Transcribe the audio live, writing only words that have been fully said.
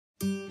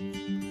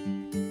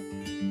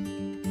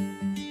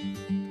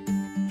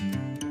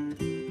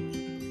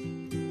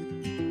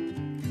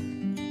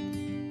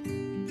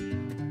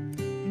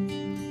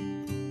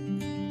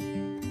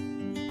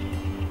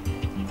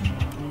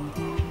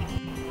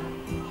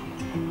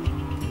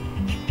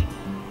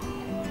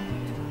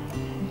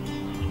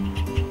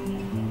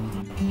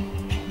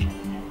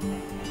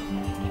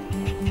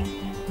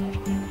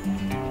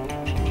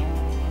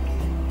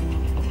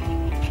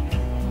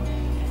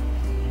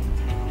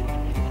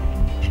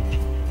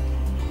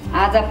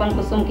आज आपण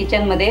कुसुम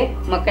किचनमध्ये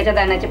मक्याच्या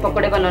दाण्याचे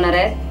पकोडे बनवणार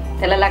आहेत।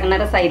 त्याला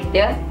लागणारं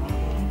साहित्य: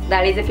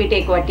 डाळीचे पीठ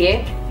 1 वाटी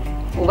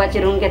आहे, उभा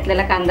चिरून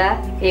घेतलेला कांदा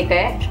 1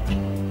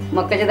 आहे,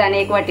 मक्याचे दाणे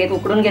 1 वाटी आहेत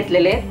उकडून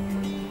घेतलेले,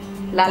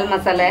 लाल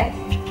मसाला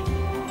आहे,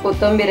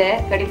 कोथिंबीर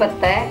आहे,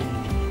 कढीपत्ता आहे,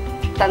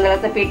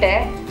 तांदळाचं पीठ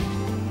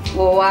आहे,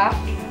 ओवा,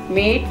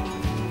 मीठ,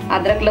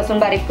 अद्रक लसूण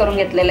बारीक करून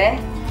घेतलेलं आहे,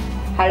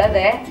 हळद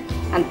आहे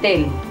आणि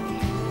तेल।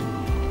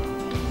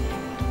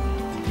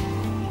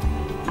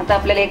 आता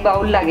आपल्याला एक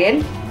बाउल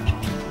लागेल।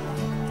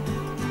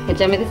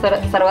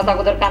 याच्यामध्ये सर्वात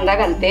अगोदर कांदा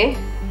घालते।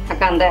 हा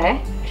कांदा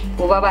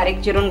आहे उभा बारीक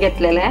चिरून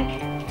घेतलेला आहे।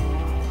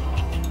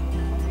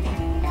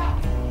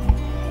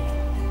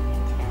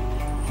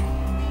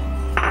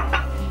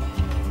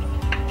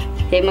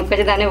 हे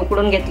मक्याचे दाणे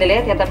उकडून घेतलेले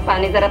आहेत। आता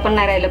पाणी जरा पण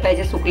नाही राहिलं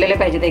पाहिजे, सुकलेले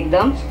पाहिजेत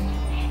एकदम।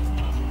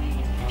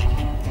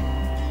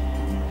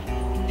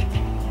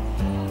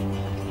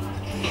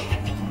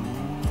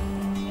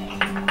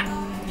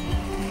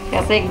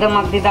 असं एकदम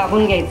अगदी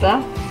दाबून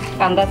घ्यायचं।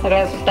 कांदा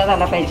सगळा सुट्टा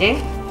झाला पाहिजे।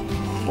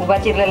 उभा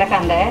चिरलेला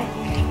कांदा आहे।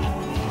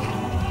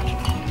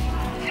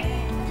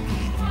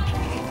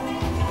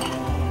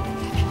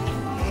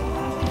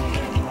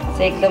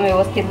 असं एकदम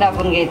व्यवस्थित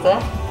दाबून घ्यायचं,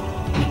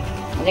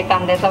 म्हणजे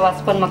कांद्याचा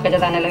वास पण मक्याच्या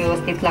दाण्याला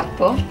व्यवस्थित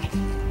लागतो।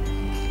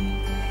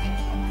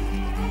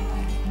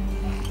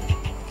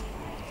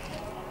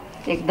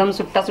 एकदम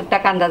सुट्टा सुट्टा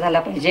कांदा झाला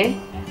पाहिजे।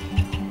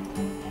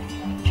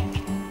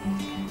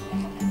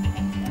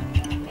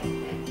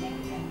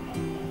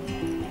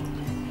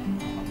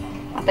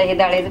 आता हे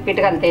डाळीचं पीठ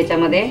घालते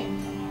याच्यामध्ये।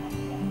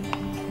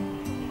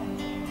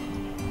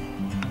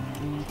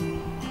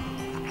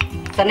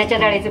 चण्याच्या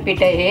डाळीचं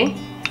पीठ आहे हे।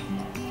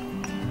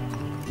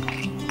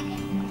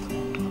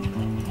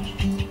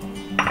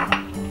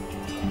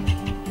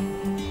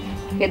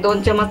 हे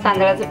 2 चमच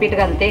तांदळाचं पीठ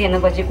घालते, यानं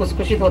भजी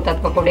कुसकुशीत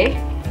होतात पकोडे।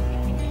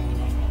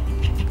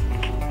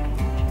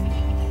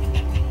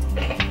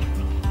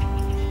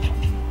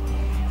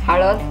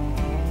 हळद,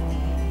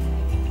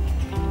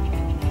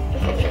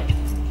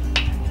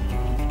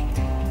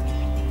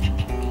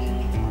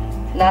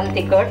 लाल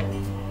तिखट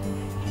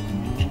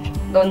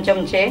 2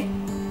 चमचे,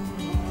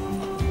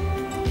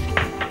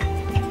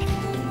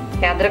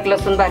 हे अद्रक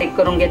लसूण बारीक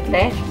करून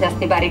घेतलंय,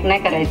 जास्ती बारीक नाही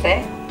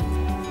करायचंय।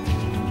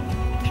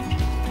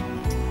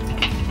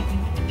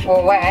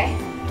 ओवा आहे,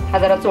 हा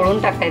जरा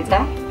चोळून टाकायचा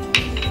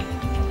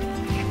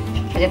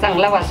म्हणजे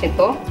चांगला वास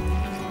येतो।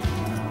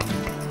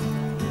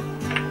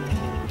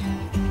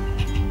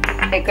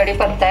 हे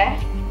कढीपत्ता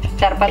आहे,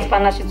 4-5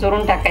 पानं अशी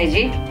चुरून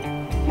टाकायची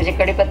म्हणजे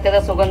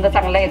कढीपत्त्याचा सुगंध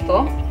चांगला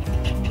येतो।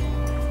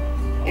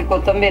 हे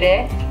कोथिंबीर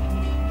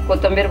आहे,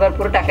 कोथिंबीर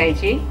भरपूर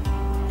टाकायची,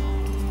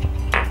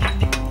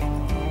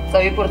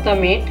 चवीपुरतं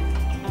मीठ।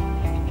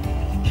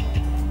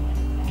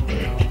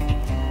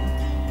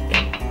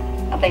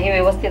 आता हे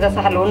व्यवस्थित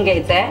असं हलवून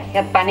घ्यायचं आहे,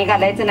 यात पाणी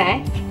घालायचं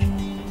नाही।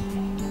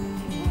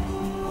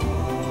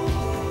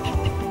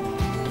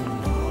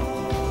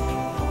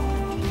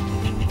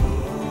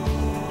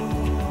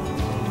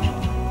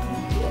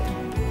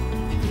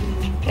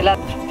 त्याला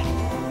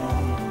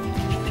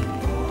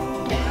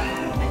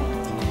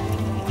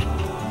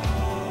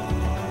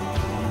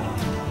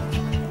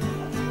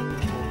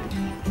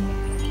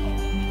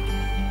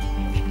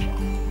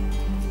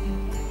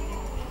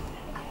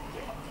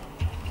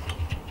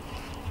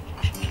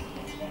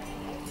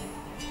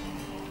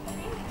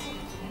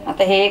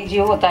आता हे एक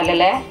जीव होत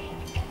आलेला आहे।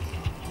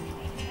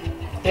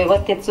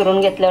 व्यवस्थित चुरून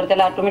घेतल्यावर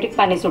त्याला ऑटोमॅटिक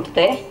पाणी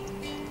सुटतंय,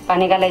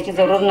 पाणी घालायची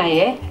जरूर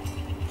नाहीये।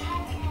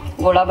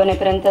 गोळा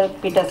बनेपर्यंत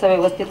पीठ असं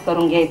व्यवस्थित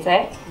करून घ्यायचं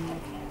आहे।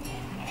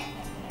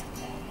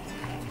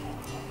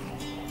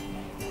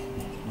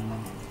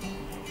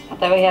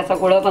 आता हे असा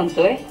गोळा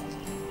बनतोय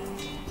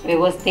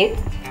व्यवस्थित,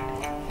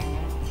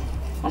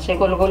 असे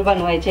गोल गोल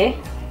बनवायचे।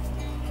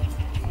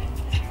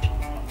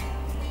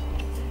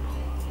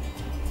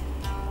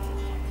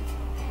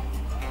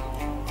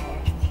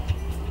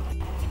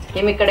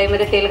 हे मी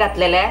कढईमध्ये तेल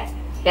घातलेलं आहे।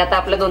 हे आता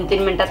आपलं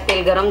 2-3 मिनिटात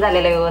तेल गरम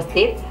झालेलं आहे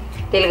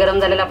व्यवस्थित। तेल गरम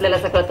झालेलं आपल्याला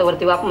असं कळतं,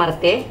 वरती वाफ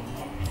मारते।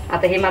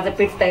 आता हे माझं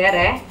पीठ तयार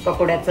आहे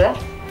पकोड्याचं।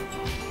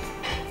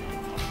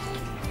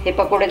 हे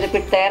पकोड्याचं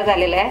पीठ तयार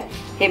झालेलं आहे।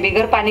 हे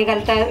बिगर पाणी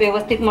घालता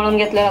व्यवस्थित मळून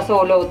घेतलं असं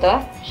ओलं होतं।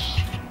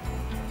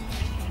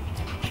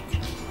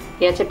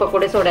 याचे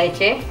पकोडे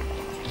सोडायचे।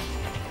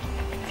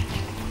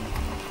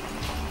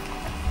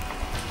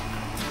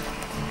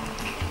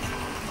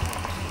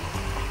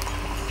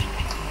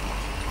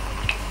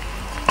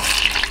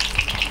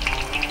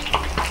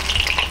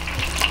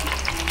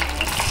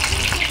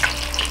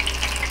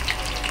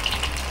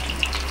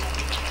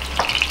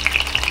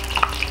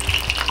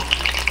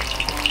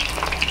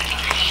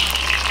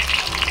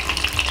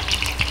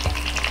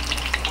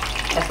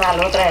 असं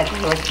हलवत राहायचं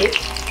व्यवस्थित।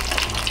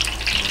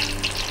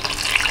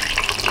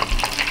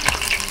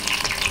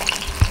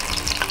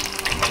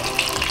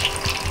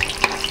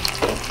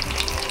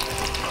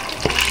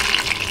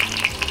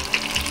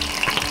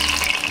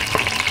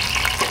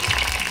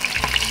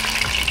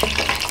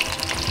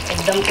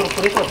 एकदम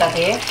कुरकुरीत होतात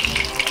हे।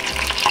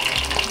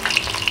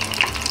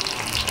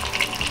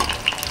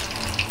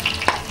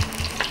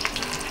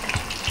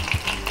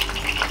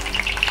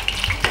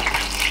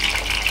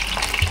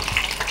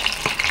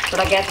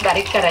 थोडा गॅस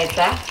बारीक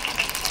करायचा,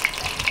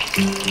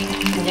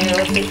 म्हणजे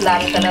व्यवस्थित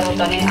लाल कलर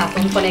होतो आणि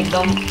आतून पण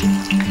एकदम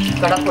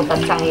कडक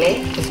होतात चांगले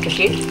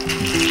खुसखुशीत.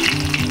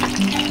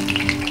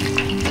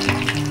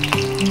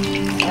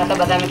 आता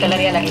बदामी कलर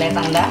यायला लागलाय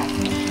चांगला.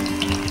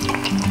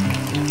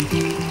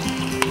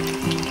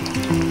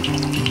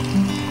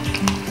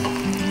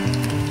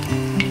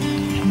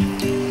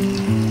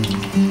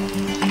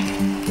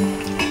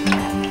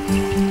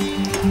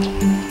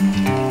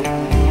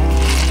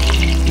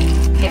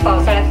 हे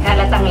पावसाळ्यात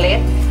खायला चांगले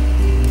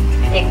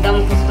आहेत, एकदम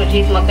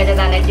खुसखुशीत मक्याच्या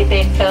दाण्याची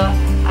पेस्ट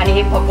आणि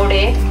हे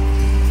पकोडे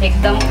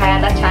एकदम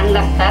खायला छान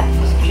लागतात,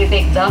 खुसखुशीत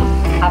एकदम.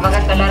 हा बघा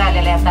कलर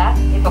आलेला आहे. आता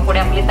हे पकोडे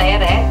आपले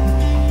तयार आहे.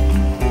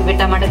 तुम्ही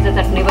टमाट्याच्या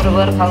चटणी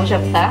बरोबर खाऊ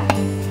शकता,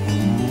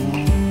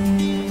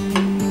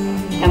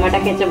 टमाटा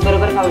केचप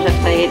बरोबर खाऊ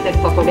शकता हे तर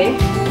पकोडे.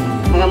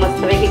 बघा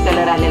मस्तपैकी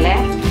कलर आलेला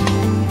आहे.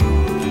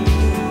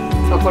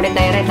 पकोडे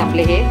तयार आहेत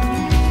आपले. हे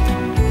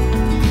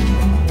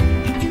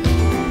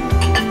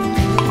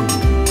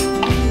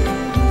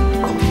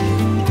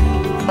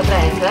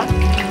राहायचं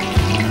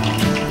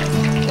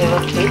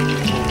व्यवस्थित.